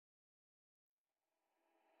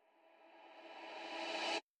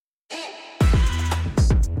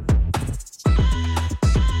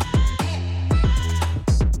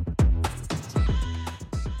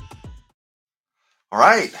All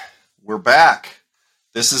right, we're back.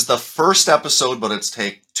 This is the first episode, but it's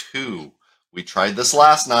take 2. We tried this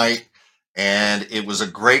last night, and it was a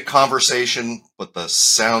great conversation, but the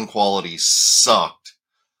sound quality sucked.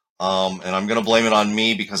 And I'm going to blame it on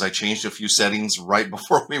me because I changed a few settings right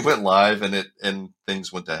before we went live, and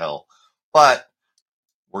things went to hell. But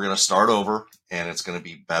we're going to start over, and it's going to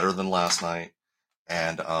be better than last night.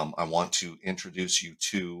 And I want to introduce you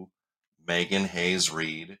to Megan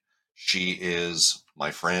Hays-Reid. She is my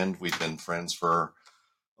friend. We've been friends for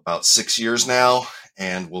about 6 years now,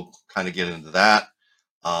 and we'll kind of get into that.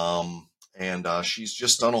 And she's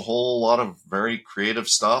just done a whole lot of very creative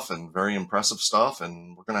stuff and very impressive stuff.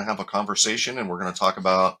 And we're going to have a conversation, and we're going to talk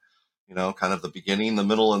about, kind of the beginning, the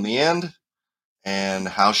middle, and the end, and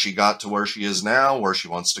how she got to where she is now, where she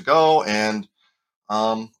wants to go, and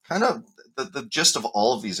kind of the gist of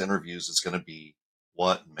all of these interviews is going to be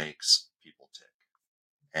what makes people tick.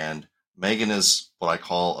 And Megan is what I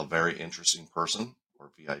call a very interesting person,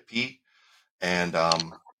 or VIP, and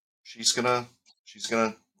she's gonna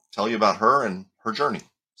tell you about her and her journey.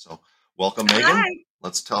 So, welcome, Megan. Hi.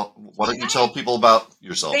 Why don't you tell people about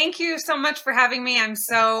yourself? Thank you so much for having me. I'm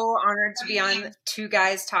so honored to be on Two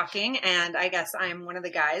Guys Talking, and I guess I'm one of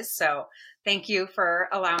the guys. So thank you for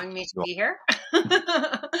allowing me to be here.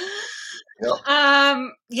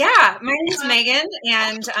 Yeah, my name is Megan,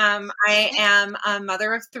 and I am a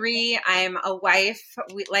mother of 3. I'm a wife.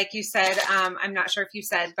 Like you said, I'm not sure if you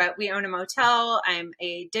said, but we own a motel. I'm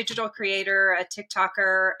a digital creator, a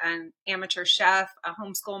TikToker, an amateur chef, a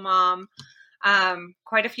homeschool mom,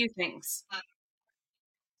 quite a few things.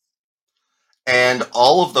 And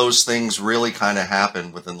all of those things really kind of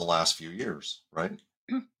happened within the last few years, right?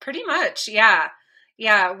 Pretty much, yeah.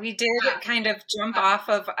 Yeah, we did kind of jump off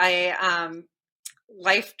of a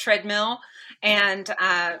life treadmill, and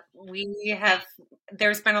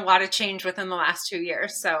there's been a lot of change within the last 2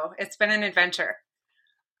 years, so it's been an adventure.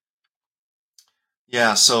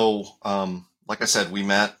 Yeah, so like I said, we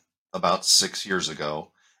met about 6 years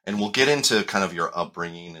ago, and we'll get into kind of your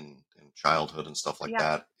upbringing and childhood and stuff like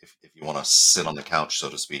that if you want to sit on the couch, so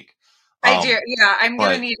to speak. I do, yeah. I'm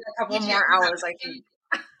going to need a couple more hours, I think.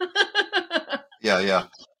 Yeah.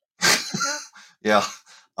 Yeah.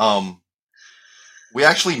 We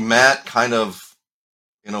actually met kind of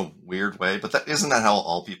in a weird way, but isn't that how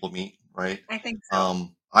all people meet, right? I think so.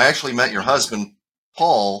 I actually met your husband,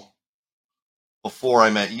 Paul, before I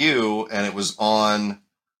met you, and it was on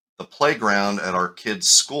the playground at our kids'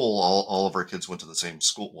 school. All of our kids went to the same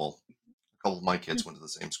school. Well, a couple of my kids went to the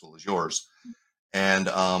same school as yours. And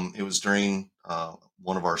it was during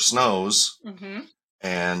one of our snows. Mm-hmm.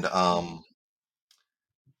 And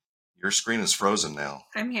your screen is frozen now.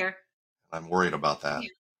 I'm here. I'm worried about that.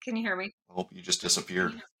 Can you hear me? I hope you just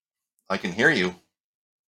disappeared. I can hear you.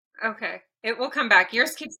 Okay. It will come back.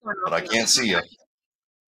 Yours keeps going off. But I can't see you.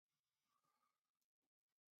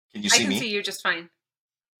 Can you see me? I can see you just fine.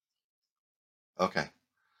 Okay.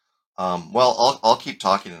 Well, I'll keep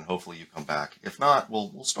talking and hopefully you come back. If not,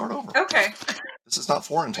 we'll start over. Okay. This is not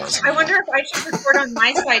foreign to us. I wonder if I should record on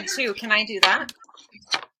my side too. Can I do that?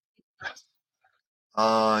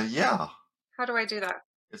 Yeah. How do I do that?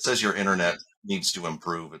 It says your internet needs to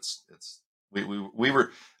improve. We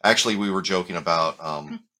were joking about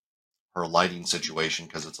her lighting situation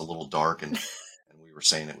because it's a little dark, and we were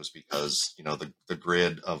saying it was because the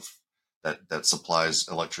grid of that supplies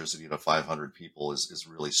electricity to 500 people is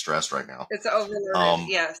really stressed right now. It's overloaded.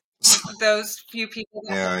 Yes, those few people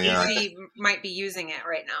that might be using it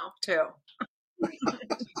right now too.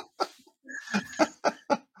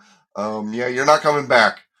 Yeah, you're not coming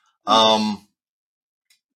back.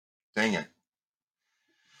 Dang it.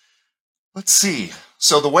 Let's see.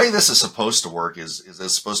 So the way this is supposed to work is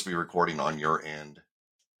it's supposed to be recording on your end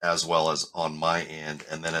as well as on my end,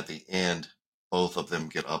 and then at the end, both of them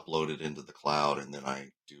get uploaded into the cloud, and then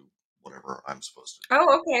I do whatever I'm supposed to do.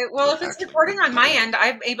 Oh, okay. Well, if it's recording on my end,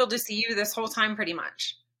 I'm able to see you this whole time pretty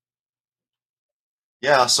much.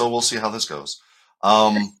 Yeah, so we'll see how this goes.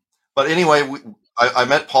 But anyway, I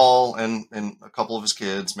met Paul and a couple of his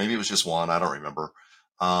kids. Maybe it was just one. I don't remember.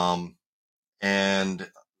 And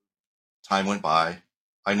time went by.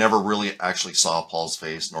 I never really actually saw Paul's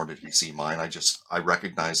face, nor did he see mine. I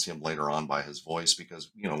recognized him later on by his voice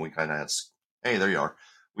because, we kind of had, hey, there you are.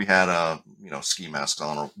 We had ski masks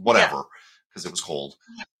on or whatever because it was cold.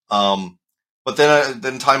 But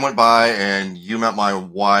then time went by and you met my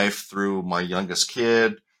wife through my youngest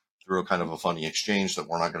kid, through a kind of a funny exchange that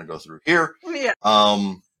we're not going to go through here. Yeah.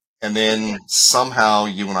 And then somehow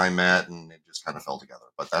you and I met and it just kind of fell together.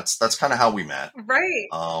 But that's kind of how we met. Right.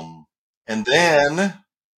 And then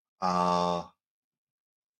I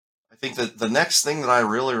think that the next thing that I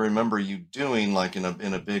really remember you doing, like in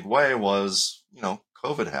a big way, was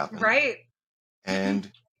COVID happened Right.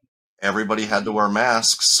 and everybody had to wear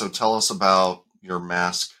masks. So tell us about your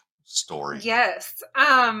mask story. Yes.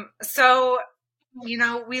 So,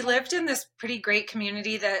 we lived in this pretty great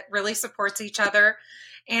community that really supports each other.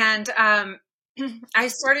 And I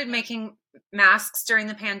started making masks during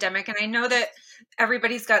the pandemic. And I know that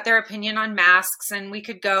everybody's got their opinion on masks, and we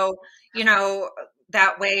could go, you know,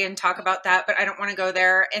 that way and talk about that, but I don't want to go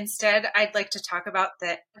there. Instead, I'd like to talk about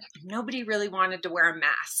that nobody really wanted to wear a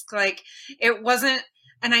mask. Like, it wasn't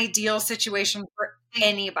an ideal situation for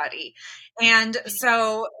anybody. And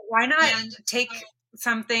so, why not take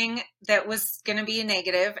something that was going to be a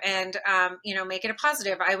negative and make it a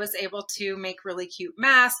positive? I was able to make really cute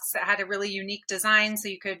masks that had a really unique design, so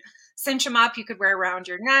you could cinch them up, you could wear around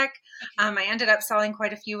your neck. I ended up selling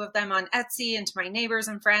quite a few of them on Etsy and to my neighbors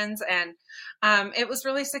and friends, and it was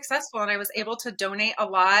really successful, and I was able to donate a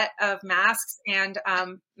lot of masks and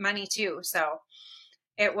money too. So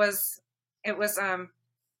it was it was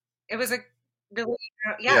it was a really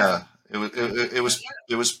yeah. Yeah,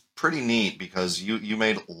 it was pretty neat because you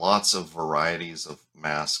made lots of varieties of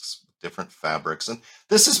masks, different fabrics, and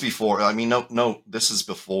this is before. I mean, no, this is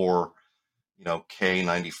before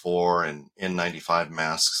K94 and N95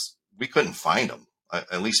 masks. We couldn't find them,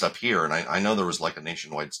 at least up here, and I know there was like a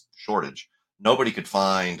nationwide shortage. Nobody could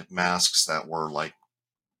find masks that were like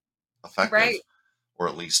effective, Right. or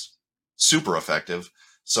at least super effective.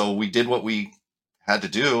 So we did what we had to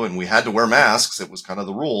do, and we had to wear masks. It was kind of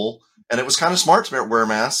the rule, and it was kind of smart to wear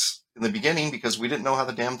masks in the beginning because we didn't know how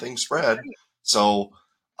the damn thing spread. So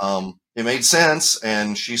it made sense,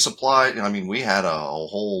 and she supplied. I mean, we had a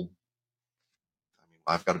whole. I mean,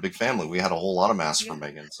 I've got a big family. We had a whole lot of masks Yeah. for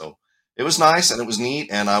Megan, so it was nice and it was neat,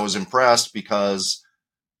 and I was impressed because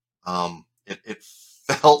it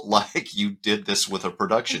felt like you did this with a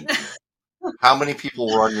production team. How many people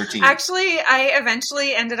were on your team? Actually, I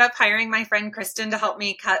eventually ended up hiring my friend Kristen to help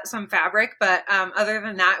me cut some fabric, but other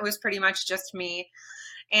than that, it was pretty much just me.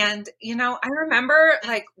 And I remember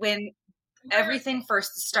like when everything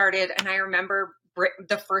first started, and I remember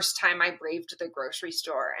the first time I braved the grocery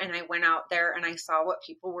store and I went out there and I saw what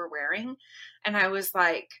people were wearing, and I was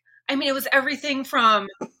like, I mean, it was everything from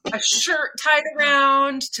a shirt tied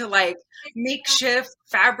around to like makeshift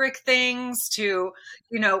fabric things to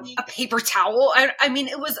a paper towel. I mean,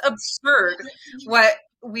 it was absurd what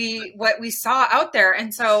we saw out there.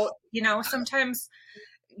 And so sometimes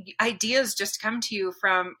ideas just come to you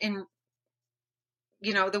from in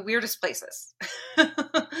the weirdest places.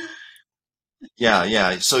 Yeah,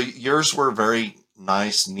 yeah. So yours were very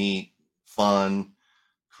nice, neat, fun,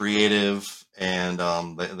 creative, and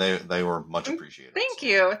they were much appreciated. Thank So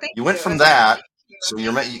you. Thank you went you. from that. So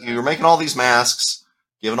you're making all these masks,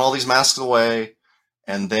 giving all these masks away,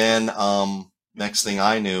 and then next thing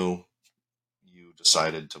I knew, you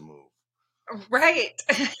decided to move. Right.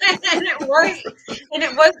 And it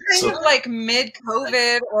was kind So of like mid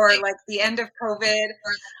COVID or like the end of COVID.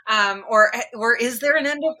 Or is there an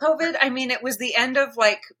end of COVID? I mean, it was the end of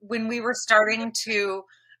like when we were starting to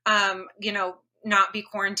not be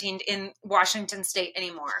quarantined in Washington state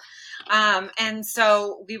anymore. And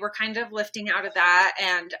so we were kind of lifting out of that,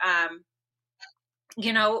 and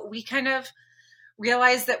we kind of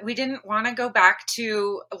realized that we didn't want to go back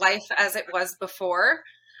to life as it was before.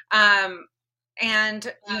 Um,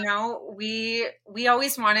 and we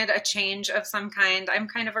always wanted a change of some kind. I'm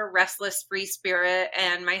kind of a restless free spirit,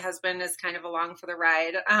 and my husband is kind of along for the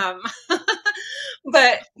ride.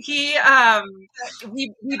 But we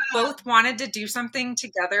both wanted to do something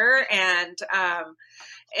together, and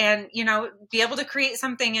be able to create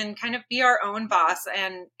something and kind of be our own boss,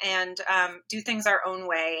 and do things our own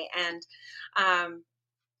way. And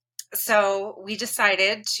so we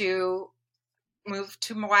decided to move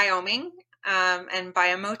to Wyoming, and buy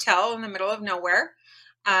a motel in the middle of nowhere,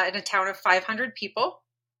 in a town of 500 people.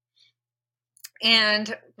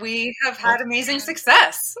 And we have well, had amazing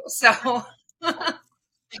success. So,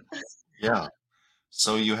 yeah.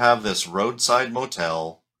 So you have this roadside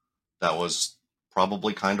motel that was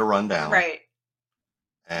probably kind of run down, right.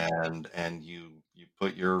 and you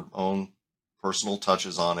put your own personal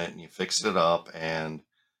touches on it and you fixed it up, and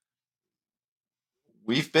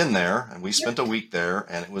we've been there and we spent a week there,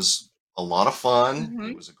 and it was a lot of fun. Hmm.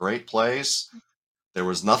 It was a great place. There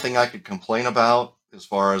was nothing I could complain about as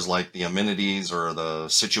far as like the amenities or the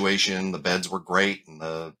situation. The beds were great, and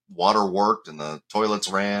the water worked, and the toilets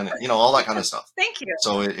ran, and all that kind of stuff. Thank you.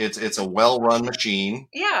 So it's a well-run machine.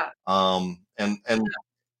 Yeah. And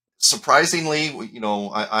surprisingly,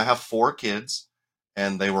 I have 4 kids,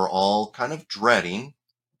 and they were all kind of dreading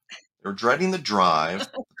They were dreading the drive,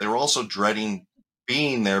 but they were also dreading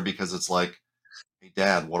being there because it's like, hey,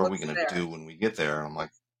 Dad, what are we What's going to there? do when we get there? And I'm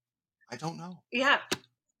like, I don't know. Yeah.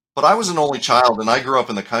 But I was an only child and I grew up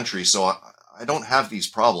in the country, so I don't have these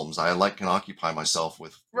problems. I can occupy myself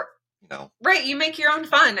with you know, Right. You make your own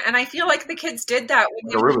fun. And I feel like the kids did that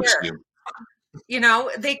when like they a were Rubik's here. Cube. You know,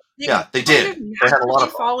 they Yeah, they kind of did. They had a lot naturally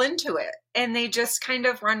of fun. fall into it and they just kind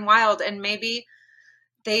of run wild. And maybe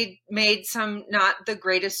they made some not the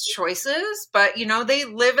greatest choices, but you know, they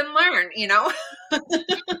live and learn, you know?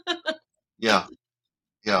 Yeah,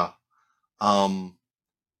 yeah. Um,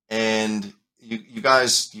 and you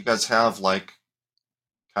guys have like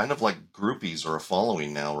kind of like groupies or a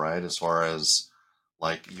following now, right? As far as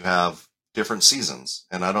like you have different seasons,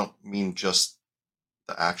 and I don't mean just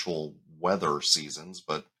the actual weather seasons,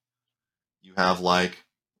 but you have like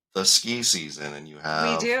the ski season, and you We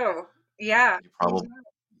have do. Yeah. you probably.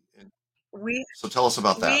 We So tell us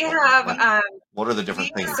about we that. have What are the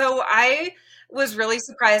different things? so I was really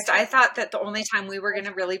surprised. I thought that the only time we were going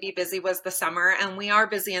to really be busy was the summer, and we are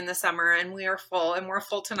busy in the summer, and we are full, and we're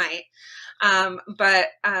full tonight. But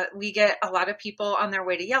we get a lot of people on their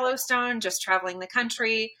way to Yellowstone, just traveling the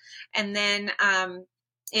country, and then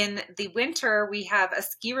in the winter we have a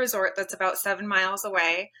ski resort that's about 7 miles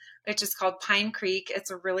away, which is called Pine Creek. It's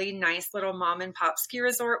a really nice little mom and pop ski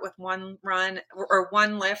resort with one run or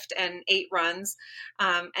one lift and 8 runs,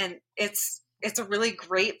 and it's a really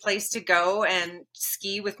great place to go and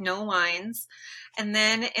ski with no lines. And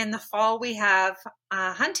then in the fall we have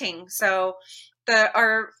hunting. So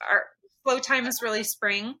our flow time is really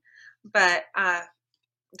spring, but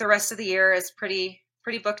the rest of the year is pretty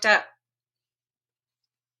booked up.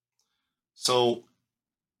 So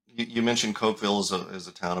you mentioned Cokeville is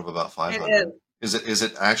a town of about It is. 500. Is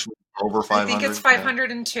it actually over I think it's 500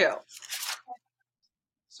 now? 502.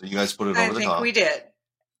 So you guys put it I over the think we top. did.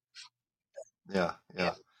 Yeah,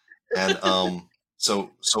 yeah. And so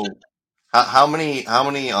how many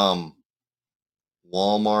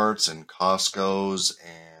Walmarts and Costco's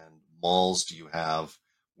and malls do you have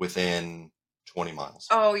within 20 miles?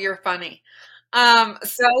 Oh, you're funny.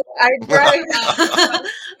 So I drive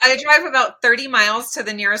I drive about 30 miles to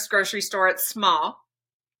the nearest grocery store. It's small.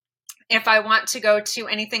 If I want to go to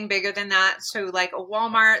anything bigger than that, to like a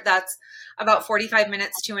Walmart, that's about 45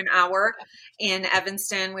 minutes to an hour in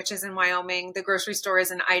Evanston, which is in Wyoming. The grocery store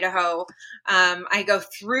is in Idaho. I go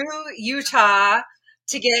through Utah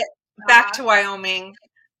to get back to Wyoming,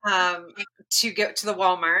 um, to get to the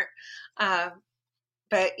Walmart. Uh,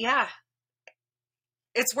 but yeah,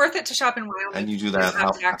 it's worth it to shop in Wyoming. And you do You that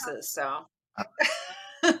have taxes, so.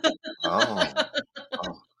 oh,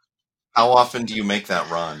 oh. How often do you make that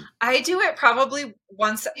run? I do it probably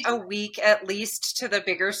once a week at least to the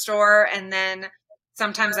bigger store. And then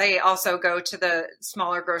sometimes I also go to the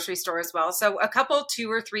smaller grocery store as well. So a couple,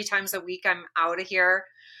 2 or 3 times a week, I'm out of here.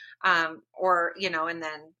 Or, you know, and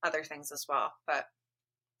then other things as well. But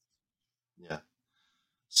Yeah.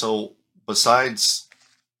 So besides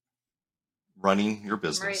running your right.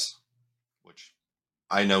 business, which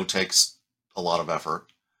I know takes a lot of effort,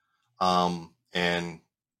 and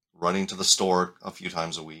running to the store a few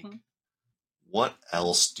times a week, Mhm. what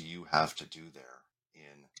else do you have to do there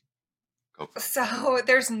in Cokeville? So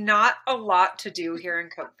there's not a lot to do here in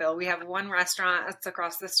Cokeville. We have one restaurant that's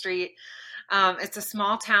across the street. It's a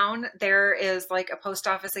small town. There is like a post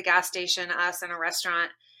office, a gas station, us, and a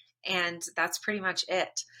restaurant, and that's pretty much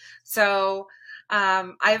it. So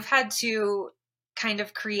I've had to kind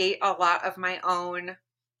of create a lot of my own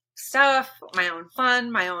stuff, my own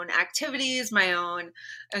fun, my own activities, my own,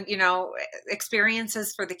 you know,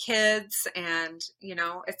 experiences for the kids, and you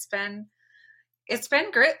know, it's been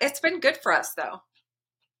great. It's been good for us though.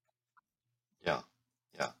 Yeah,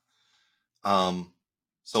 yeah. Um,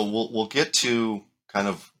 so we'll get to kind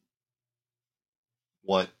of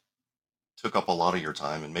what took up a lot of your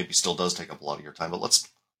time and maybe still does take up a lot of your time. But let's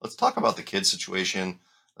talk about the kid situation.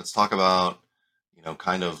 Let's talk about,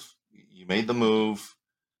 kind of you made the move.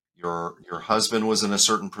 Your husband was in a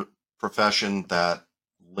certain profession that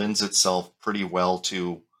lends itself pretty well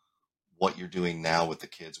to what you're doing now with the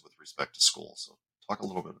kids with respect to school. So talk a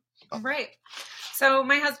little bit about that. Right. So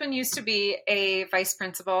my husband used to be a vice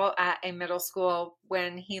principal at a middle school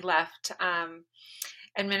when he left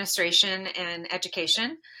administration and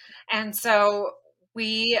education. And so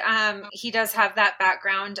he does have that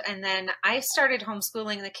background. And then I started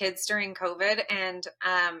homeschooling the kids during COVID, and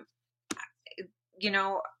you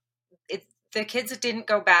know, the kids didn't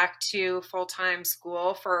go back to full-time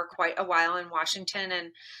school for quite a while in Washington.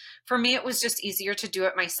 And for me, it was just easier to do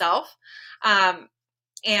it myself. Um,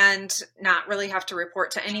 and not really have to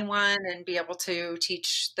report to anyone and be able to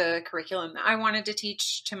teach the curriculum that I wanted to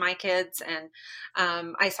teach to my kids. And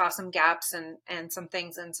I saw some gaps and some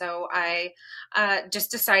things. And so I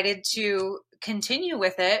just decided to continue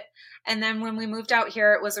with it. And then when we moved out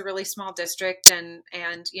here, it was a really small district, and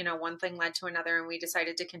one thing led to another, and we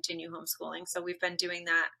decided to continue homeschooling. So we've been doing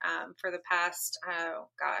that for the past,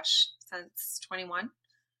 since 21.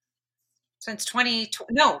 Since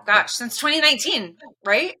 2019,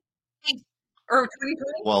 right? Or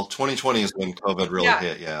 2020? Well, 2020 is when COVID really Yeah.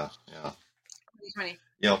 hit. Yeah. 2020.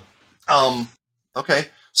 Yep. Okay.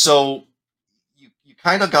 So you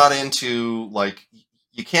kind of got into, like,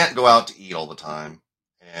 you can't go out to eat all the time,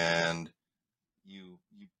 and you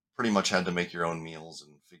pretty much had to make your own meals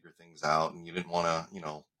and figure things out, and you didn't want to,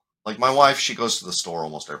 like my wife, she goes to the store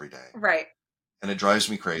almost every day, Right. and it drives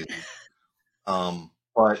me crazy.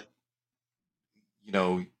 But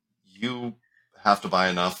you have to buy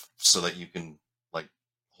enough so that you can, like,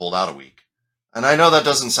 hold out a week. And I know that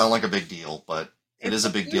doesn't sound like a big deal, but it is a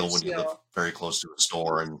big deal when you live very close to a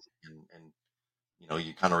store, and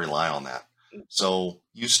you kind of rely on that. So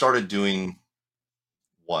you started doing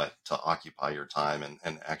what to occupy your time and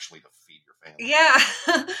actually to feed your family? Yeah.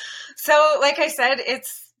 So like I said,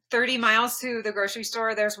 it's 30 miles to the grocery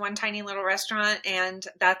store. There's one tiny little restaurant, and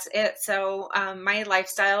that's it. So my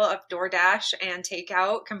lifestyle of DoorDash and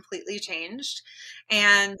takeout completely changed.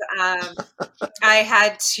 And I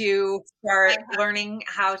had to start not learning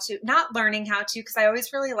how to, because I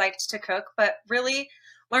always really liked to cook, but really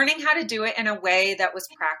learning how to do it in a way that was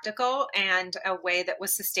practical and a way that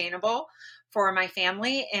was sustainable for my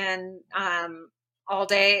family, and all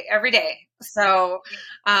day, every day. So,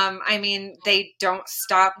 they don't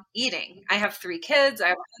stop eating. I have 3 kids. I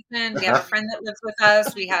have a husband. We have a friend that lives with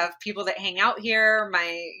us. We have people that hang out here.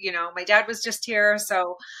 My dad was just here.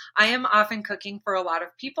 So I am often cooking for a lot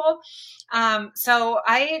of people. So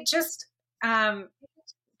I just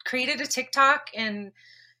created a TikTok in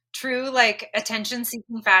true, like, attention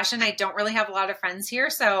seeking fashion. I don't really have a lot of friends here.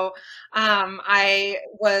 So I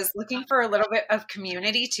was looking for a little bit of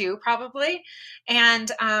community too, probably.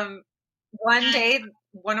 And one day,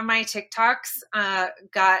 one of my TikToks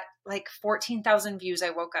got like 14,000 views. I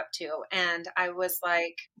woke up to, and I was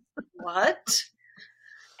like, what?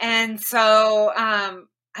 And so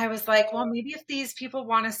I was like, well, maybe if these people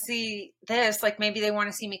want to see this, like, maybe they want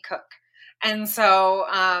to see me cook. And so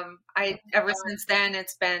ever since then,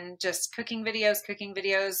 it's been just cooking videos.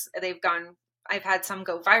 I've had some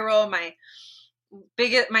go viral. My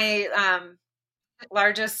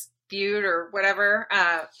largest viewed or whatever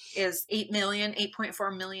is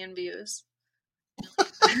 8.4 million views.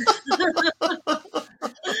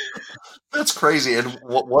 That's crazy. And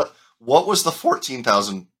what was the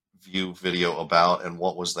 14,000 view video about, and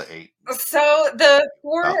what was the 8? So the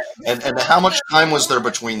 4 and how much time was there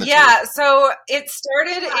between the two? Yeah, so it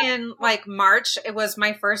started in like March. It was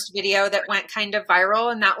my first video that went kind of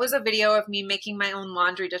viral, and that was a video of me making my own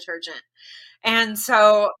laundry detergent. And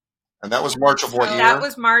that was March of what year? That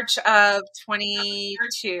was March of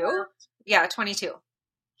 22. Yeah, 22.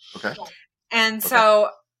 Okay. And so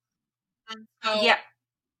yeah.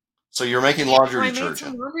 So you're making laundry detergent. I made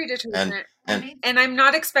some laundry detergent. And I'm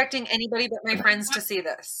not expecting anybody but my friends to see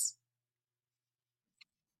this.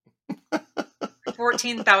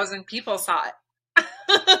 14,000 people saw it.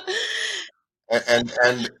 and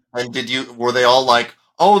were they all like,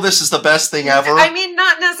 oh, this is the best thing ever? I mean,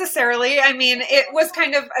 not necessarily. I mean, it was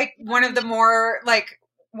kind of like one of the more like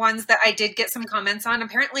ones that I did get some comments on.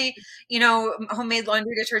 Apparently, homemade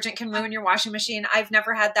laundry detergent can ruin your washing machine. I've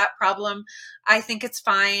never had that problem. I think it's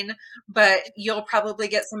fine, but you'll probably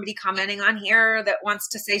get somebody commenting on here that wants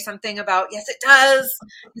to say something about, yes, it does.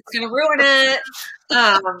 It's going to ruin it,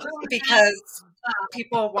 because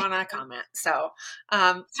people want to comment. So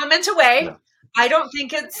comment away. Yeah. I don't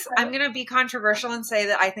think I'm going to be controversial and say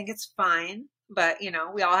that I think it's fine, but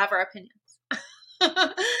we all have our opinions.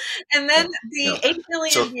 And then the 8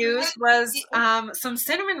 million views was some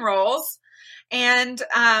cinnamon rolls, and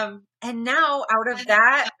now out of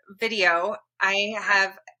that video, I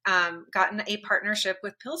have gotten a partnership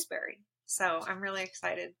with Pillsbury, so I'm really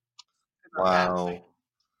excited about that.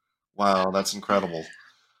 Wow, that's incredible.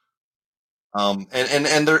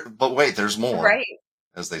 And there, but wait, there's more, right?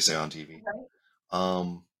 As they say on TV. Right.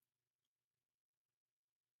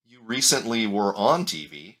 You recently were on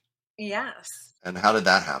TV. Yes. And how did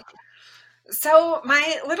that happen? So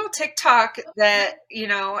my little TikTok that,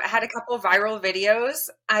 had a couple of viral videos,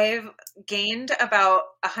 I've gained about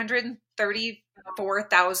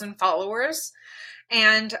 134,000 followers.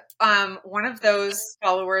 And one of those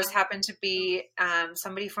followers happened to be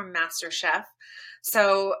somebody from MasterChef.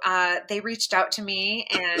 So they reached out to me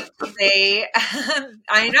and they,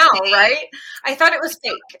 I know, right? I thought it was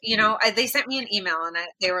fake. They sent me an email and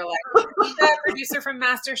they were like, the producer from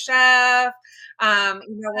MasterChef.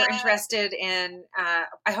 We're interested in,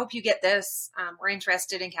 I hope you get this. We're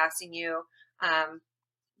interested in casting you.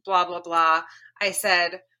 Blah, blah, blah. I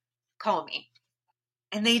said, call me.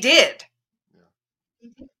 And they did.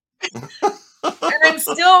 And I'm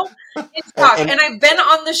still in shock. And I've been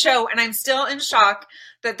on the show and I'm still in shock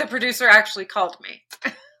that the producer actually called me.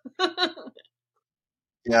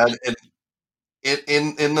 Yeah,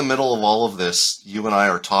 in the middle of all of this, you and I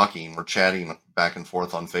are talking, we're chatting back and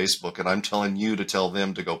forth on Facebook, and I'm telling you to tell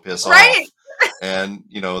them to go piss Right. off. And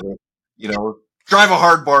drive a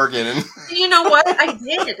hard bargain. And You know what? I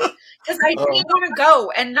did. Because I didn't want to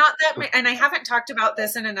go. And not that and I haven't talked about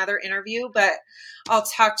this in another interview, but I'll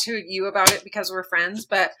talk to you about it because we're friends.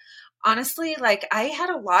 But honestly, like I had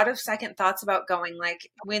a lot of second thoughts about going. Like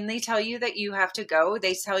when they tell you that you have to go,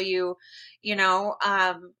 they tell you,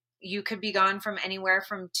 you could be gone from anywhere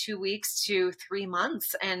from 2 weeks to 3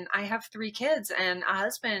 months. And I have 3 kids and a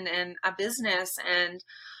husband and a business and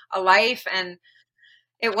a life. And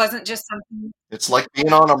it wasn't just something. It's like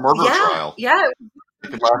being on a murder trial. Yeah. It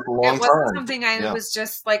could last a long time. It wasn't something I was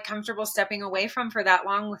just like comfortable stepping away from for that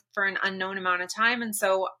long for an unknown amount of time. And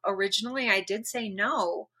so originally I did say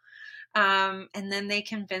no. And then they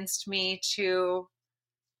convinced me to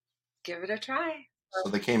give it a try. So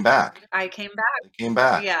they came back. I came back. They came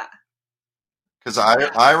back. Yeah. Because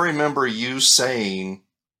I remember you saying,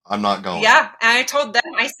 I'm not going. Yeah. And I told them,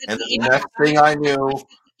 I said, and the next thing I knew,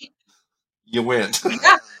 you went.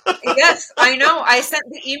 Yeah. Yes, I know. I sent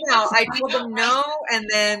the email. I told them no, and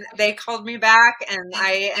then they called me back, and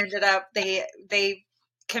I ended up they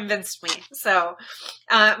convinced me. So,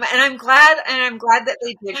 and I'm glad that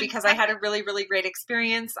they did because I had a really, really great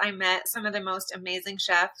experience. I met some of the most amazing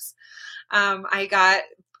chefs. I got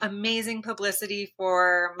amazing publicity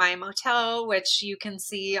for my motel, which you can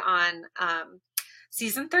see on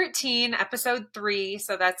season 13, episode 3.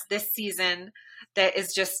 So that's this season that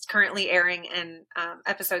is just currently airing. In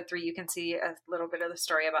episode 3, you can see a little bit of the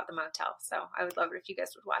story about the motel. So I would love it if you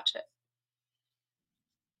guys would watch it.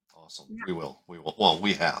 Awesome. Yeah. We will. Well,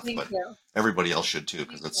 we have, Thank but you. Everybody else should too,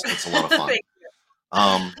 because it's a lot of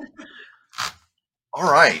fun.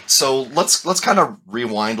 All right. So let's kind of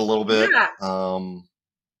rewind a little bit. Yeah.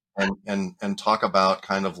 And talk about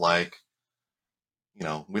kind of like,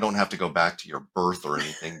 we don't have to go back to your birth or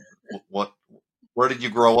anything. Where did you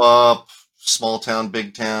grow up? Small town,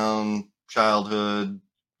 big town, childhood?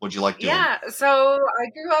 What'd you like doing? Yeah, so I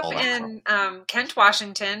grew up in Kent,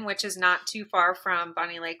 Washington, which is not too far from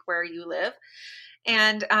Bonnie Lake where you live.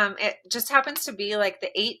 And it just happens to be like the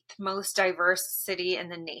 8th most diverse city in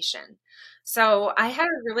the nation. So I had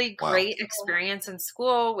a really great experience in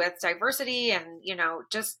school with diversity and,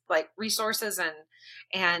 just like resources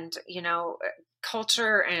and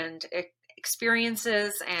culture and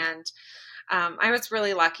experiences. And I was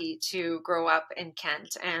really lucky to grow up in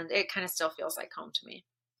Kent, and it kind of still feels like home to me.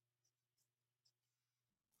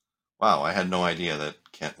 Wow, I had no idea that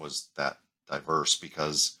Kent was that diverse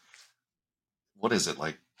because what is it,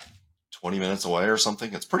 like 20 minutes away or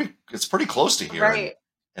something? It's pretty close to here. Right.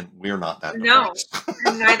 And we're not that diverse.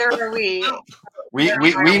 No, neither are we.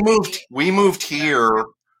 We moved here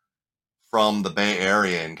from the Bay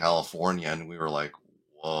Area in California, and we were like,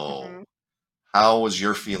 whoa. Mm-hmm. How was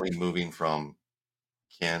your feeling moving from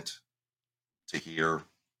Kent to here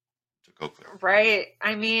to Cokeville? Right.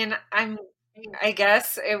 I mean, I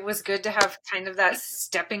guess it was good to have kind of that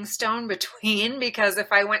stepping stone between, because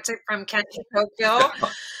if I went from Kent to Cokeville,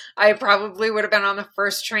 I probably would have been on the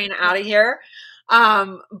first train out of here.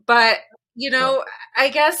 But I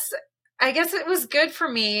guess it was good for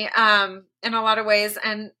me in a lot of ways.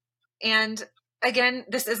 And again,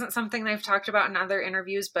 this isn't something I've talked about in other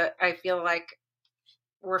interviews, but I feel like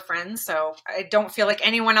we're friends, so I don't feel like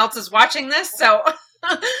anyone else is watching this. So,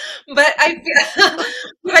 but I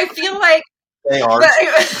feel like they are.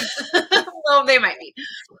 Well, they might be.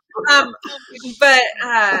 But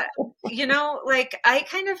like I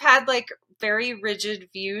kind of had like very rigid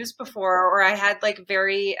views before, or I had like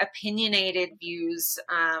very opinionated views,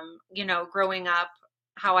 growing up,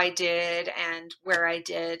 how I did and where I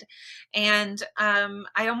did. And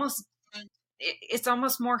it's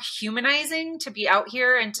almost more humanizing to be out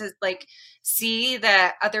here and to like see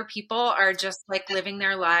that other people are just like living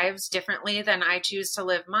their lives differently than I choose to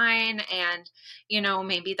live mine. And,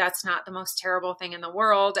 maybe that's not the most terrible thing in the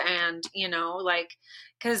world. And, like,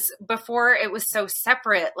 cause before it was so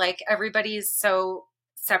separate, like everybody's so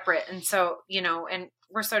separate. And so, and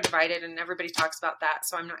we're so divided and everybody talks about that.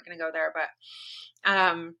 So I'm not going to go there,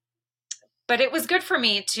 but it was good for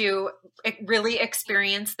me to really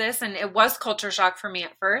experience this. And it was culture shock for me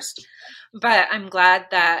at first, but I'm glad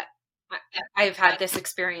that I've had this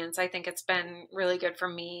experience. I think it's been really good for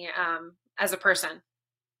me as a person.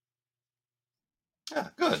 Yeah,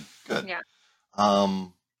 good. Yeah.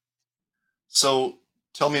 So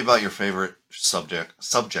tell me about your favorite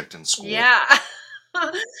subject in school. Yeah.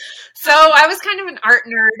 So I was kind of an art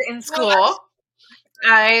nerd in school.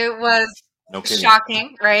 I was No kidding.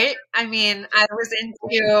 shocking, right? I mean, I was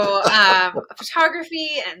into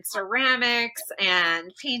photography and ceramics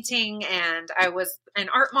and painting, and I was an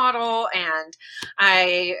art model, and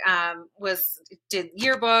I did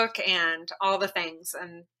yearbook and all the things,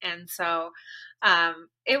 and so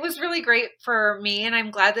it was really great for me, and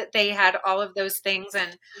I'm glad that they had all of those things,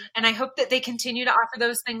 and I hope that they continue to offer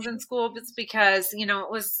those things in school, because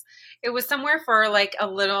it was somewhere for like a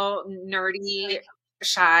little nerdy,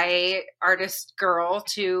 shy artist girl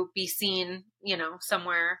to be seen,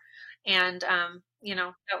 somewhere. And,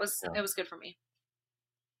 it was good for me.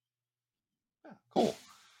 Yeah, cool.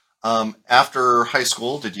 After high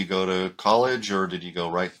school, did you go to college or did you go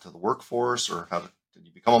right to the workforce, or did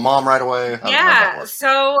you become a mom right away? How did that work?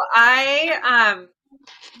 So I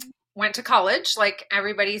went to college like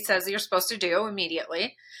everybody says you're supposed to do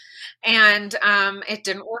immediately. And it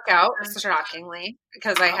didn't work out, shockingly,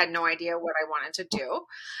 because I had no idea what I wanted to do.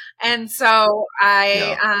 And so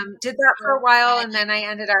I did that for a while, and then I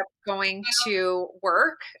ended up going to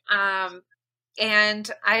work. And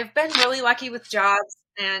I've been really lucky with jobs.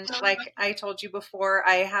 And like I told you before,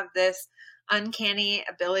 I have this uncanny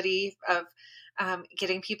ability of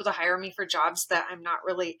getting people to hire me for jobs that I'm not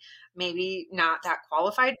really, maybe not that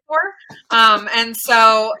qualified for. And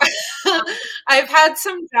so I've had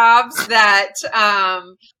some jobs that,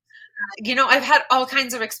 I've had all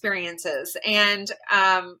kinds of experiences, and,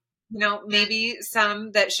 maybe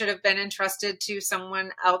some that should have been entrusted to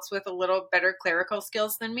someone else with a little better clerical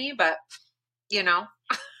skills than me, but, Yeah.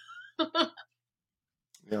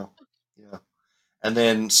 And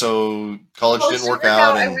then, so college didn't work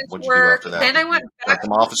out, and what did you do after that? Then I went back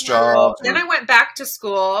some office jobs. Then I went back to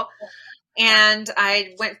school, and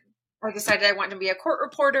I decided I wanted to be a court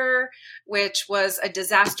reporter, which was a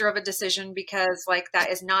disaster of a decision, because like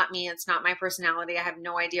that is not me. It's not my personality. I have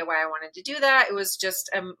no idea why I wanted to do that. It was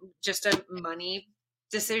just a money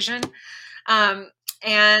decision.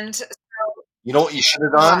 And so, you know what you should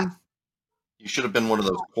have done? You should have been one of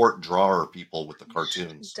those court drawer people with the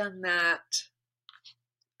cartoons. Done that.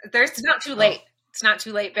 It's not too late. It's not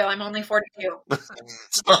too late, Bill. I'm only 42.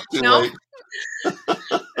 It's not too late.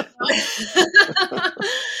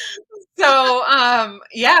 So, I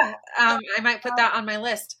might put that on my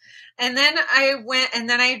list. And then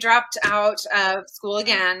I dropped out of school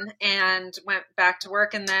again and went back to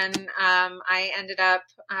work. And then I ended up,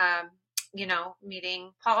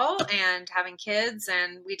 meeting Paul and having kids.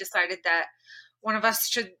 And we decided that one of us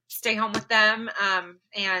should stay home with them.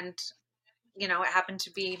 And it happened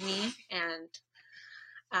to be me.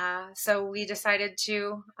 And so we decided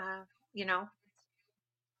to,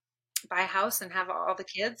 buy a house and have all the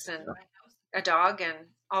kids and a dog and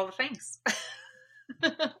all the things.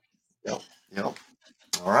 Yep.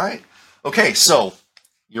 All right. Okay, so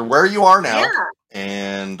you're where you are now,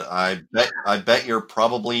 and I bet you're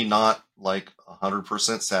probably not like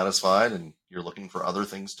 100% satisfied, and you're looking for other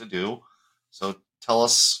things to do. So tell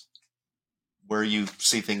us where you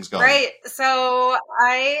see things going. Right. So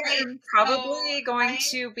I am probably going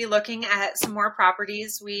to be looking at some more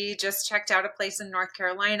properties. We just checked out a place in North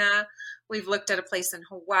Carolina. We've looked at a place in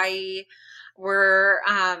Hawaii. We're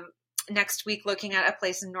next week looking at a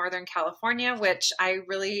place in Northern California, which I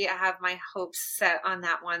really have my hopes set on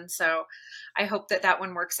that one. So I hope that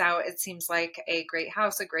one works out. It seems like a great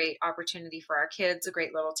house, a great opportunity for our kids, a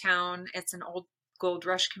great little town. It's an old gold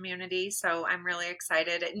rush community, so I'm really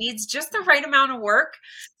excited. It needs just the right amount of work,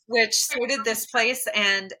 which so did this place,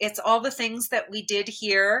 and it's all the things that we did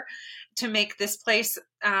here to make this place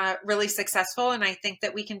really successful, and I think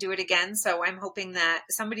that we can do it again. So I'm hoping that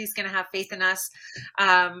somebody's going to have faith in us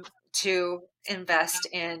to invest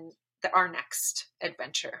in our next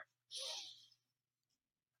adventure.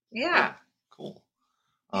 Yeah. Cool.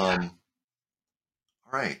 All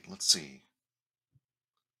right, let's see.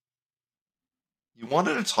 You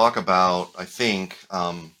wanted to talk about, I think,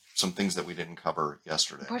 some things that we didn't cover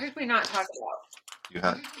yesterday. What did we not talk about? You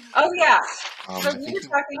had. Oh yeah. So we were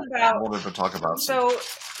talking about. Wanted to talk about. So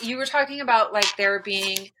you were talking about like there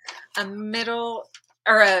being a middle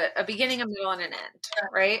or a beginning, a middle, and an end,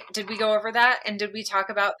 right? Did we go over that? And did we talk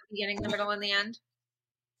about the beginning, the middle, and the end?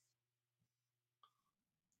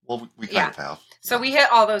 Well, we kind of have. So we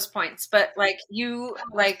hit all those points, but like you,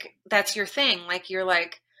 like that's your thing. Like you're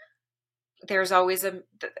like, there's always a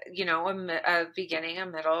beginning, a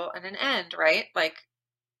middle, and an end, right? Like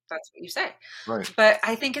that's what you say. Right. But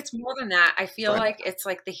I think it's more than that. I feel Right. like it's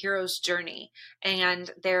like the hero's journey,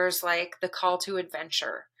 and there's like the call to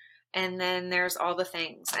adventure. And then there's all the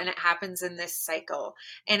things, and it happens in this cycle,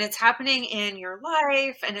 and it's happening in your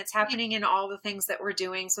life, and it's happening in all the things that we're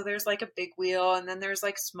doing. So there's like a big wheel, and then there's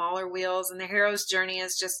like smaller wheels, and the hero's journey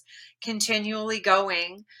is just continually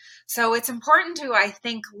going. So it's important to, I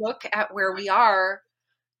think, look at where we are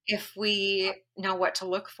if we know what to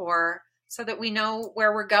look for so that we know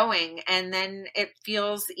where we're going. And then it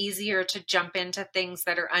feels easier to jump into things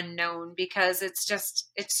that are unknown because it's just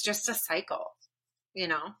a cycle, you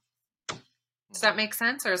know? Does that make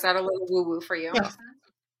sense? Or is that a little woo woo for you? Yeah.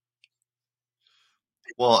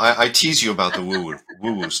 Well, I tease you about the woo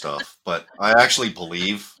woo stuff, but I actually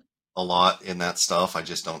believe a lot in that stuff. I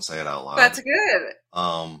just don't say it out loud. That's good.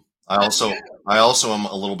 I also am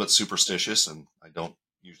a little bit superstitious, and I don't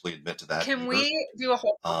usually admit to that. Can either. we do a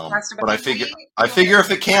whole podcast about But I figure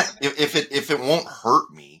if it won't hurt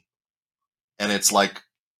me, and it's like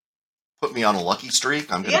put me on a lucky streak,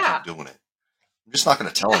 I'm gonna keep doing it. I'm just not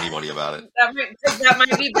gonna tell anybody about it. That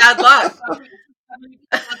might be bad luck.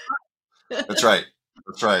 That's right.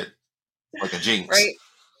 That's right. Like a jinx. Right.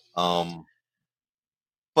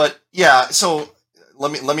 But yeah, so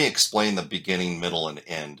let me explain the beginning, middle, and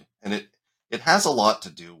end. And it has a lot to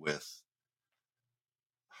do with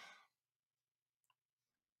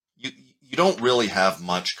you don't really have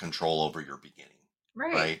much control over your beginning.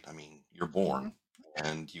 Right? I mean, you're born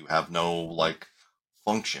and you have no like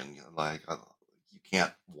function. Like you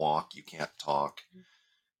can't walk, you can't talk.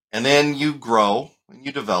 And then you grow and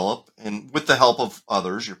you develop, and with the help of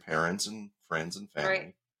others, your parents and friends and family.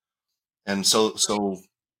 Right. And so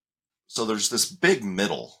there's this big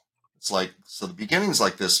middle. It's like, so the beginning's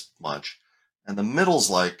like this much, and the middle's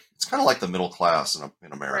like, it's kind of like the middle class in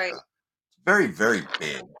America. Right. It's very, very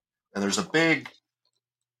big. And there's a big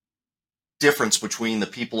difference between the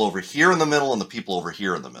people over here in the middle and the people over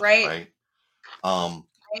here in the middle. Right.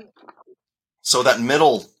 So that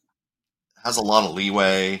middle has a lot of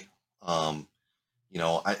leeway.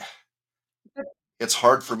 It's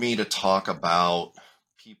hard for me to talk about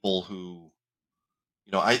people who,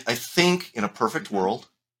 I think in a perfect world,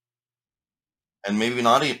 and maybe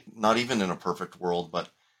not even in a perfect world, but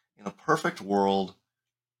in a perfect world,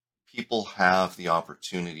 people have the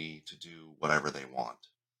opportunity to do whatever they want.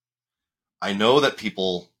 I know that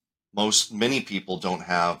many people don't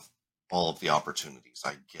have all of the opportunities.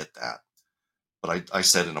 I get that. But I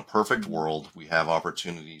said in a perfect world, we have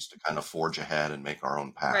opportunities to kind of forge ahead and make our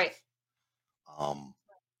own path. Right.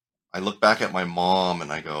 I look back at my mom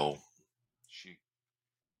and I go,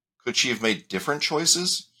 could she have made different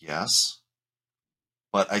choices? Yes.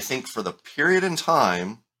 But I think for the period in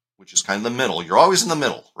time, which is kind of the middle, you're always in the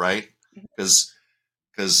middle, right? Because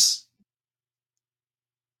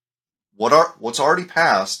what's already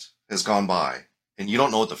passed has gone by, and you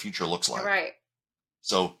don't know what the future looks like. Right.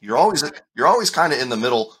 So you're always kind of in the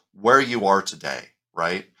middle where you are today,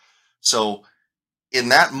 right? So in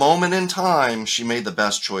that moment in time, she made the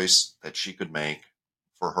best choice that she could make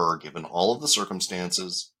for her, given all of the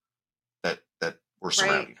circumstances that were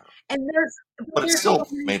surrounding her. And but it still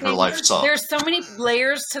made her life suck. There's so many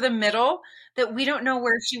layers to the middle that we don't know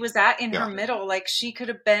where she was at in her middle. Like she could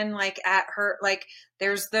have been like at her, like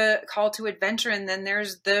there's the call to adventure, and then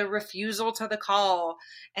there's the refusal to the call,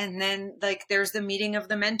 and then like there's the meeting of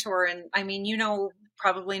the mentor. And I mean,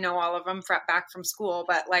 probably know all of them back from school,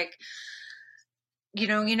 but like, you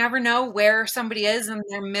never know where somebody is in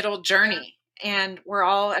their middle journey, and we're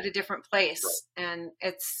all at a different place. Right. And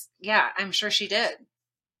I'm sure she did.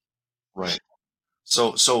 Right.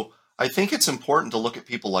 So I think it's important to look at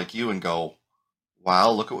people like you and go,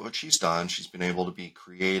 wow, look at what she's done. She's been able to be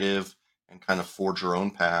creative and kind of forge her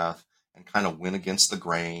own path and kind of win against the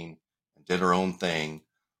grain and did her own thing.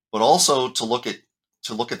 But also to look at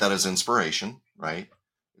that as inspiration, right?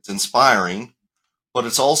 It's inspiring, but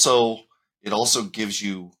it also gives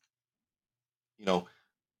you,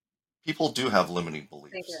 people do have limiting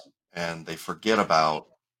beliefs and they forget about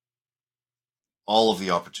all of the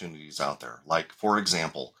opportunities out there. Like, for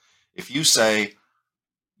example, if you say,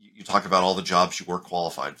 you talk about all the jobs you weren't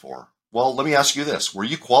qualified for. Well, let me ask you this. Were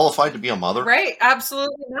you qualified to be a mother? Right.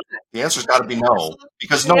 Absolutely not. The answer's got to be no,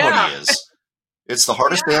 because nobody is. It's the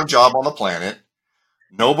hardest damn job on the planet.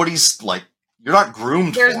 Nobody's like, you're not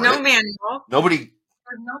groomed There's for no it. manual. Nobody.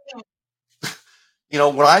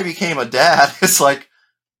 When I became a dad, it's like,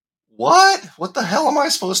 what the hell am I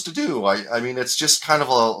supposed to do? I mean, it's just kind of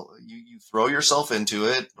you throw yourself into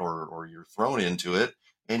it, or you're thrown into it,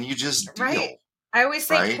 and you just Right. deal, I always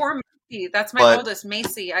say right? poor Macy. That's my But oldest,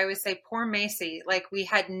 Macy. I always say poor Macy. Like we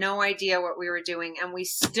had no idea what we were doing and we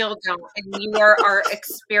still don't. And you are our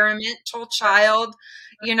experimental child.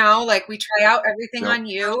 You know, like we try out everything yep, on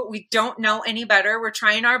you. We don't know any better. We're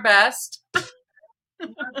trying our best.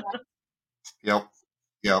 yep,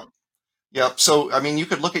 yep, yep. So I mean, you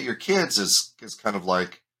could look at your kids as kind of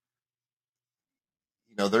like,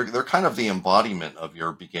 they're kind of the embodiment of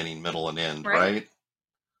your beginning, middle, and end, Right. right?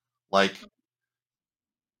 Like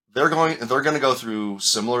they're going to go through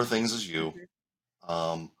similar things as you.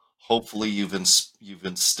 Mhm. Hopefully, you've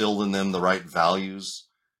instilled in them the right values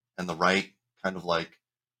and the right kind of like,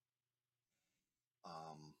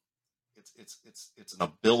 um, it's an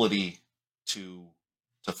ability to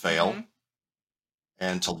fail Mhm.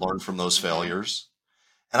 and to learn from those Mhm. failures.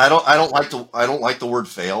 And I don't like the word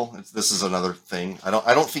fail. This is another thing. I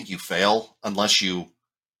don't think you fail unless you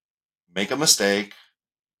make a mistake,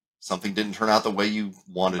 something didn't turn out the way you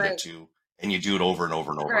wanted it Right. to, and you do it over and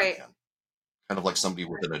over and over Right. again. Kind of like somebody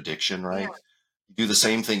with an addiction, Yeah. right? You do the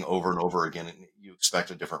same thing over and over again, and you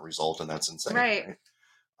expect a different result, and that's insane, Right. right?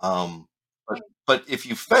 Um, but if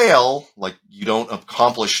you fail, like you don't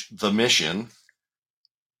accomplish the mission,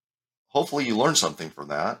 hopefully you learn something from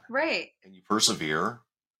that, Right. and you persevere,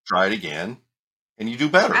 try it again, and you do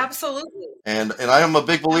better. Absolutely. And I am a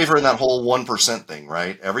big believer in that whole 1% thing,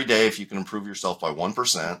 right? Every day, if you can improve yourself by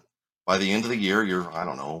 1%, by the end of the year, I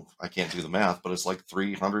don't know, I can't do the math, but it's like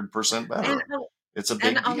 300% And better. It's a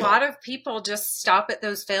And big a lot deal. of people just stop at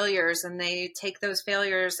those failures and they take those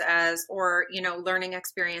failures as, or, learning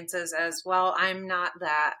experiences as, well, I'm not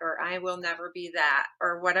that, or I will never be that,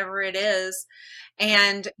 or whatever it is.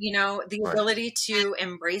 And, the Right. ability to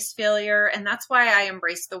embrace failure. And that's why I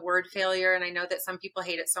embrace the word failure. And I know that some people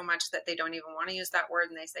hate it so much that they don't even want to use that word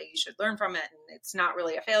and they say you should learn from it. And it's not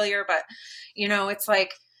really a failure, but, it's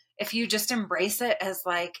like, if you just embrace it as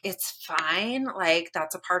like it's fine, like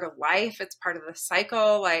that's a part of life, it's part of the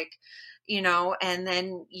cycle, like, and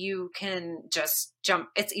then you can just jump,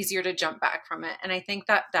 it's easier to jump back from it. And I think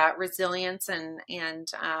that that resilience and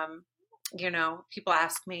people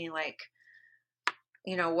ask me like,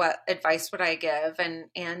 what advice would I give, and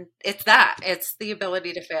it's the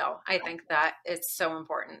ability to fail. I think that it's so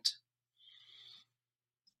important.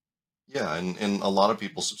 Yeah, and a lot of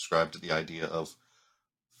people subscribe to the idea of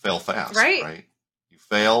fail fast, Right. right? You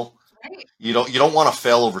fail. You don't want to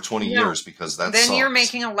fail over 20 No, years because that then you're sucks.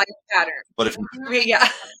 making a life pattern. But if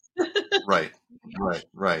Yeah. right, right,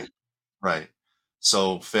 right, right.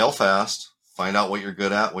 So fail fast, find out what you're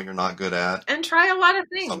good at, what you're not good at. And try a lot of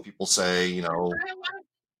Some things. people say,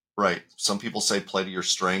 right. Some people say play to your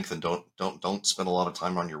strength and don't spend a lot of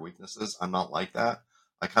time on your weaknesses. I'm not like that.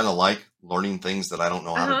 I kind of like learning things that I don't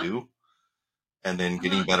know how to Uh-huh. do and then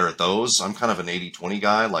getting better at those. I'm kind of an 80-20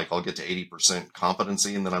 guy. Like I'll get to 80%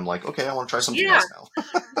 competency and then I'm like, okay, I want to try something Yeah. else now.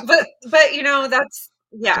 But that's,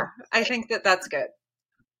 yeah, So, I think that that's good.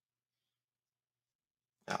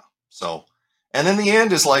 yeah. So, and then the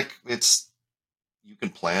end is like, you can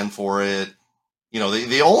plan for it.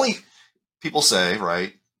 The only people say,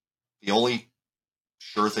 right, the only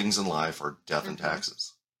sure things in life are death and Hmm.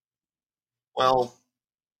 taxes. Well,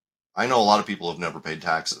 I know a lot of people have never paid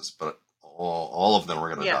taxes, but all of them are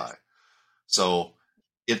going to Yes. die. So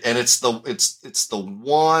it's the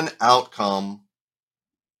one outcome.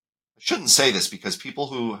 I shouldn't say this because people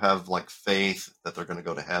who have like faith that they're going to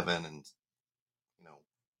go to heaven and you know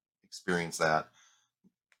experience that,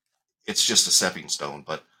 it's just a stepping stone.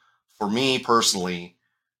 But for me personally,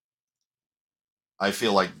 I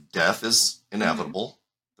feel like death is Hmm. inevitable.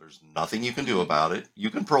 There's nothing you can do about it. You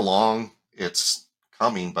can prolong its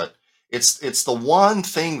coming, but it's the one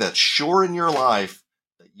thing that's sure in your life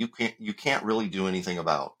that you can't really do anything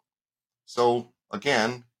about. So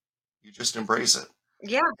again, you just embrace it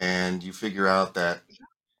Yeah. and you figure out that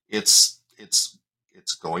it's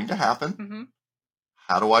going to happen. Hmm.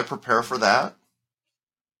 How do I prepare for that?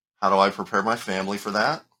 How do I prepare my family for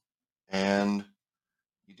that? And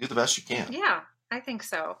you do the best you can. Yeah, I think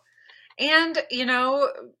so. And,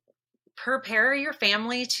 prepare your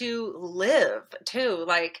family to live too.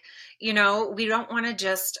 Like, we don't want to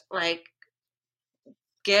just like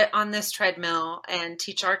get on this treadmill and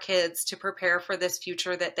teach our kids to prepare for this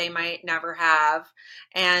future that they might never have.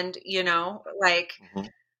 And, like, Mhm.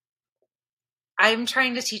 I'm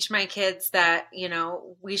trying to teach my kids that,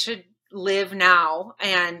 we should live now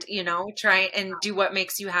and, try and do what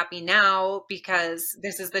makes you happy now because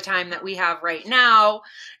this is the time that we have right now,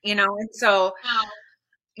 and so,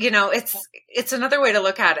 it's another way to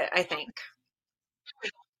look at it, I think.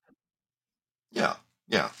 Yeah.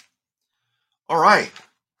 Yeah. All right.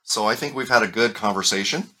 So I think we've had a good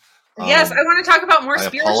conversation. Yes, I want to talk about more I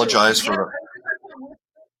spiritual. apologize for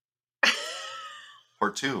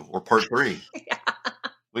part 2 or part 3. Yeah.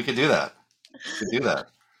 We could do that.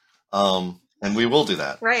 And we will do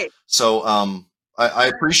that. Right. So I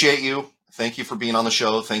appreciate you. Thank you for being on the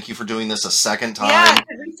show. Thank you for doing this a second time. Yeah,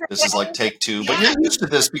 this is like take 2, but you're used to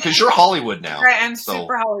this because you're Hollywood now. Right, I'm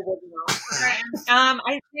super Hollywood now.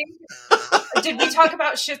 I think, did we talk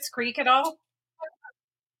about Schitt's Creek at all?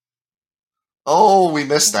 Oh, we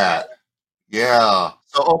missed that. Yeah.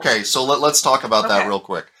 So okay, so let's talk about that real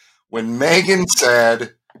quick. When Megan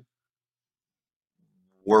said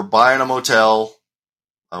we're buying a motel,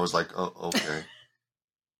 I was like, oh, okay.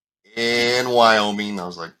 In Wyoming, I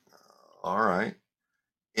was like, all right.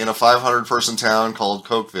 In a 500-person town called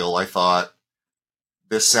Cokeville, I thought,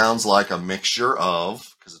 this sounds like a mixture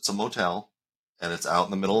of, because it's a motel and it's out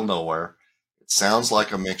in the middle of nowhere, it sounds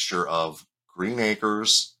like a mixture of Green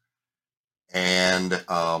Acres and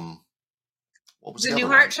what was the other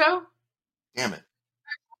Newhart one? Show? Damn it.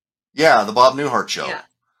 Yeah, the Bob Newhart Show. Yeah.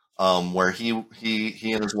 Where he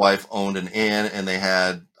and his wife owned an inn, and they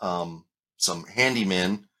had some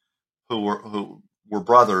handymen who were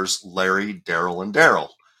brothers, Larry, Daryl, and Daryl.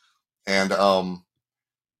 And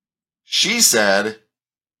she said,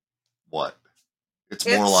 "What? It's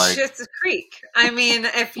more like Schitt's Creek." I mean,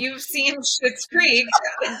 if you've seen Schitt's Creek,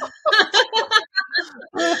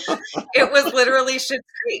 it was literally Schitt's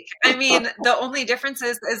Creek. I mean, the only difference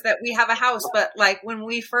is that we have a house, but like when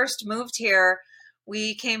we first moved here,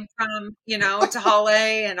 we came from,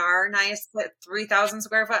 Tahale and our nice 3,000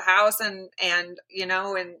 square foot house and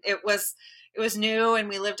it was new, and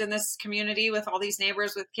we lived in this community with all these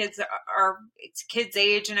neighbors with kids, our kids'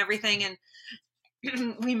 age and everything. And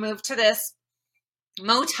we moved to this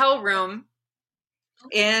motel room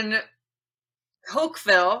in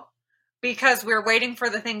Cokeville because we were waiting for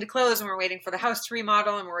the thing to close, and we're waiting for the house to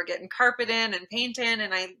remodel, and we're getting carpet in and paint in.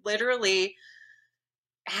 And I literally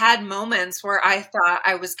had moments where I thought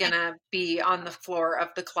I was going to be on the floor of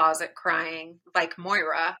the closet crying like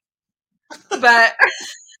Moira. But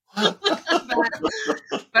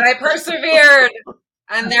I persevered,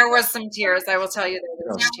 and there was some tears. I will tell you,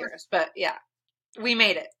 there was tears, but yeah, we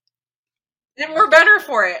made it, and we're better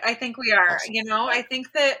for it. I think we are. I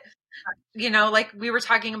think that, like we were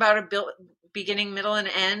talking about a beginning, middle, and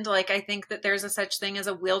end. Like I think that there's a such thing as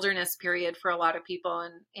a wilderness period for a lot of people,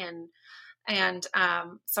 and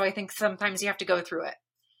so I think sometimes you have to go through it.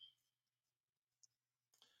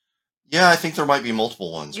 Yeah, I think there might be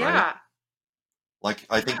multiple ones, Yeah. right? Like,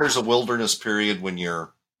 I think there's a wilderness period when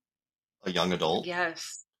you're a young adult.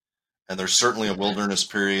 Yes. And there's certainly a wilderness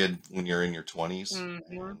period when you're in your 20s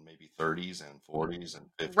Mm-hmm. and maybe 30s and 40s and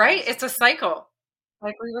 50s. Right. It's a cycle.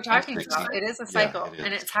 Like we were talking about. It is a cycle. Yeah, it is.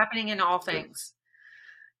 And it's happening in all things.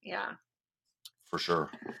 Yeah. For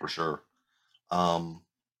sure. For sure.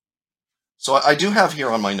 So I do have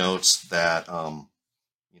here on my notes that, and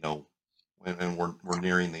we're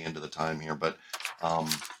nearing the end of the time here, but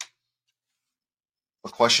a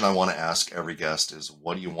question I want to ask every guest is,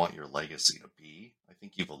 what do you want your legacy to be? I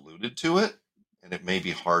think you've alluded to it, and it may be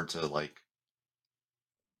hard to like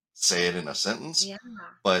say it in a sentence. Yeah.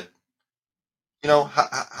 But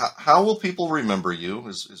how will people remember you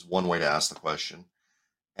is one way to ask the question,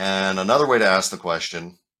 and another way to ask the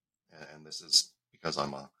question, and this is because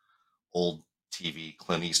I'm a old TV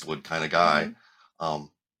Clint Eastwood kind of guy. Mm-hmm.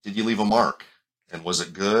 Did you leave a mark? And was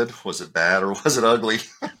it good? Was it bad? Or was it ugly?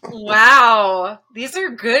 Wow. These are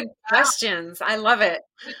good questions. I love it.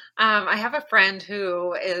 I have a friend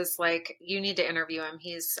who is like, you need to interview him.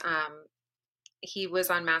 He was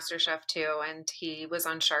on MasterChef too, and he was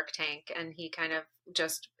on Shark Tank, and he kind of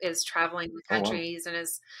just is traveling the country. Oh, wow. He's in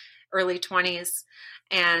his early 20s,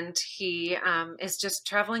 and he is just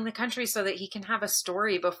traveling the country so that he can have a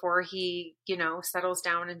story before he, settles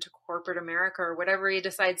down into corporate America or whatever he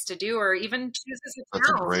decides to do, or even chooses a town.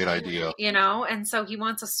 That's a great idea. And so he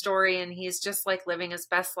wants a story, and he's just like living his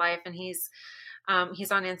best life, and he's on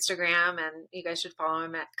Instagram, and you guys should follow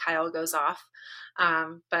him at Kyle Goes Off.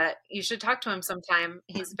 But you should talk to him sometime.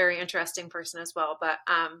 He's a very interesting person as well. But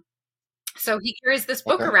so he carries this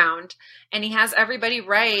book around, and he has everybody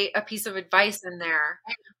write a piece of advice in there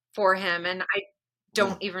for him. And I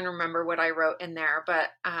don't even remember what I wrote in there, but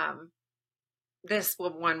this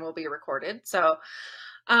one will be recorded. So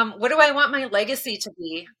what do I want my legacy to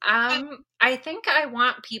be? I think I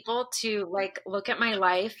want people to like look at my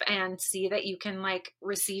life and see that you can like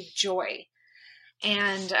receive joy.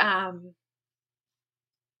 And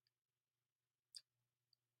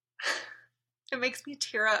It makes me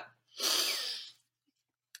tear up.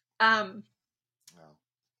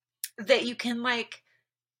 That you can like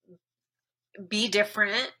be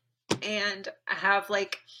different and have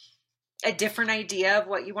like a different idea of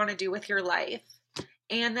what you want to do with your life,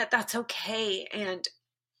 and that's okay. And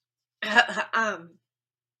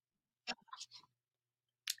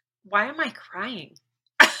why am I crying?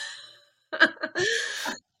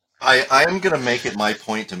 I am gonna make it my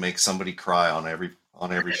point to make somebody cry on every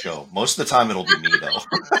show. Most of the time it'll be me though.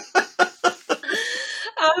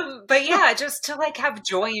 But yeah, just to like have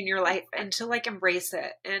joy in your life and to like embrace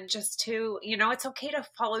it, and just to, you know, it's okay to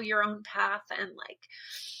follow your own path and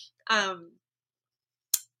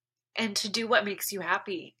and to do what makes you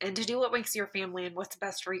happy and to do what makes your family and what's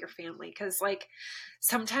best for your family. Because like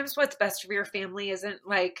sometimes what's best for your family isn't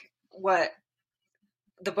like what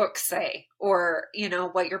the books say, or, you know,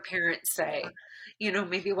 what your parents say. You know,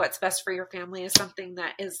 maybe what's best for your family is something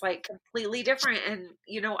that is like completely different. And,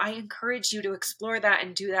 you know, I encourage you to explore that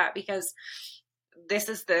and do that, because this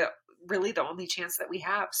is really the only chance that we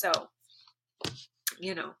have. So,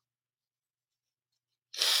 you know.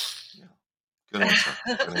 Yeah. Good answer.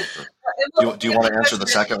 Good answer. Do you want to answer the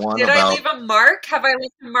second one? Did I leave a mark? Have I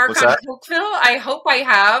left a mark on Cokeville? I hope I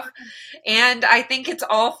have. And I think it's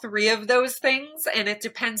all three of those things, and it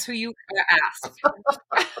depends who you ask.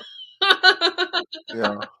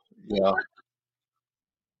 Yeah.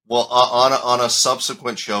 Well, on a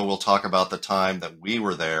subsequent show, we'll talk about the time that we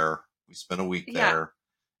were there. We spent a week there,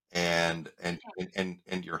 and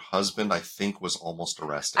your husband, I think, was almost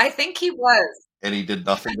arrested. I think he was, and he did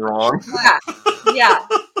nothing wrong. Yeah.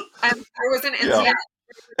 There was an incident.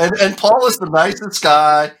 And Paul is the nicest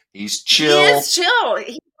guy. He's chill. He is chill.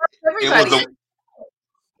 He loves everybody.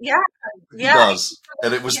 He does.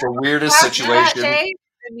 And it was the weirdest situation.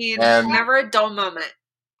 I mean, never a dull moment.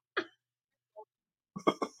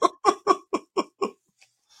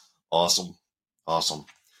 Awesome.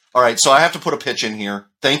 All right, so I have to put a pitch in here.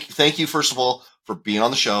 Thank you first of all for being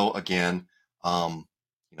on the show again. You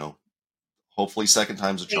know, hopefully second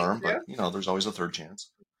time's a charm, but you know, there's always a third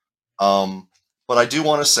chance. But I do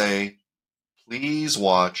want to say, please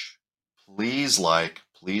watch, please like,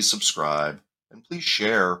 please subscribe, and please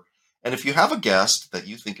share. And if you have a guest that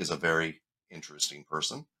you think is a very interesting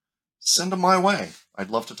person, send them my way. I'd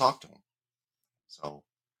love to talk to them. So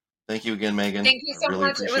thank you again, Megan. Thank you so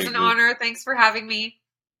much. It was an honor. Thanks for having me.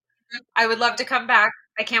 I would love to come back.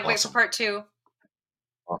 I can't wait for part 2.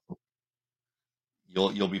 Awesome.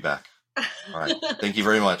 You'll be back. All right. Thank you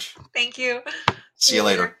very much. Thank you. See you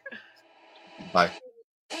later. Bye.